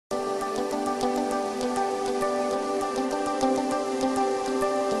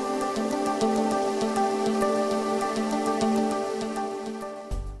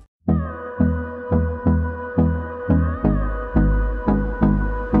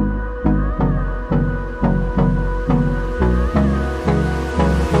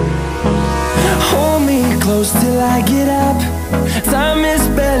close till I get up. Time is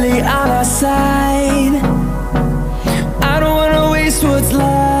barely on our side. I don't wanna waste what's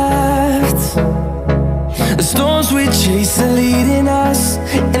left. The storms we chase are leading us,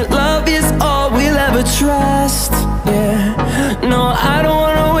 and love is all we'll ever trust. Yeah, no, I don't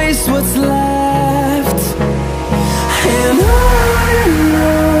wanna waste what's left. And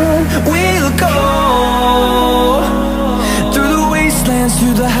on we'll go, through the wastelands,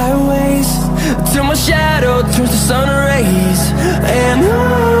 through the highways, till my shadow turns to sun rays. And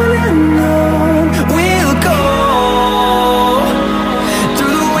on we'll go,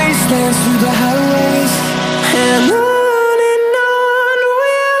 through the wastelands, through the highways, and on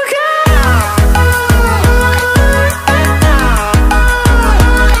we'll go.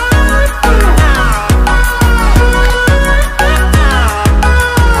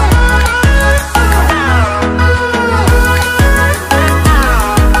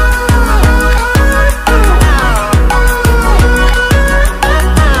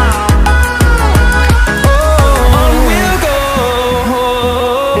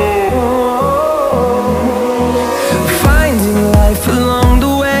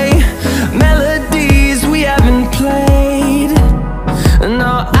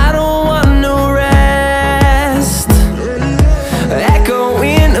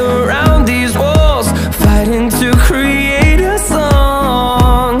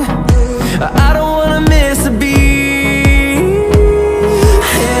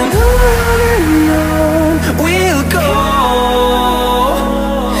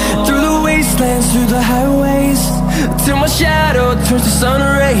 Through the highways, till my shadow turns to sun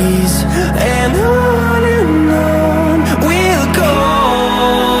rays. And on we'll go,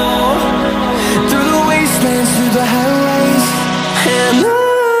 through the wastelands, through the highways, and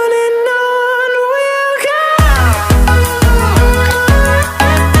on we'll go.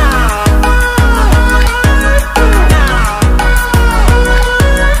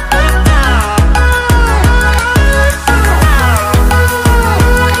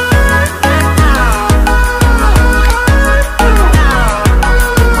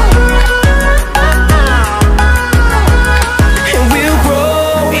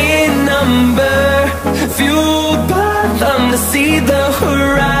 See the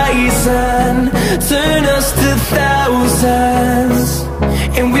horizon turn us to thousands,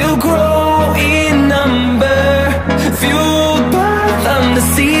 and we'll grow in number, fueled by them. To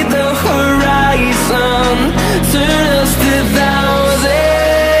see the horizon turn us to thousands,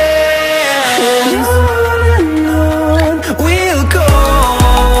 and on we'll go,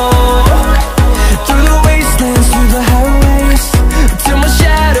 through the wastelands, through the highways, till my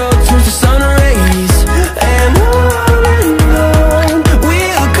shadow turns to sun rays. And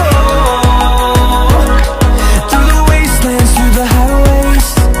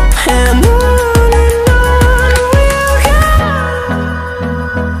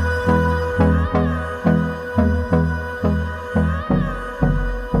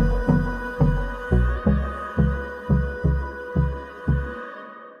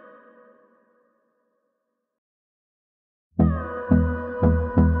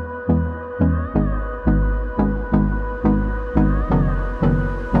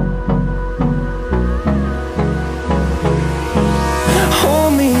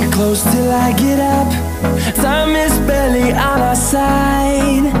close till I get up. Time is barely on our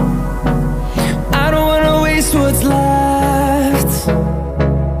side. I don't wanna waste what's left.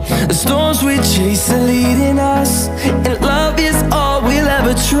 The storms we chase are leading us, and love is all we'll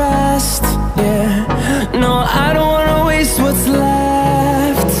ever trust. Yeah, no, I don't wanna waste what's left.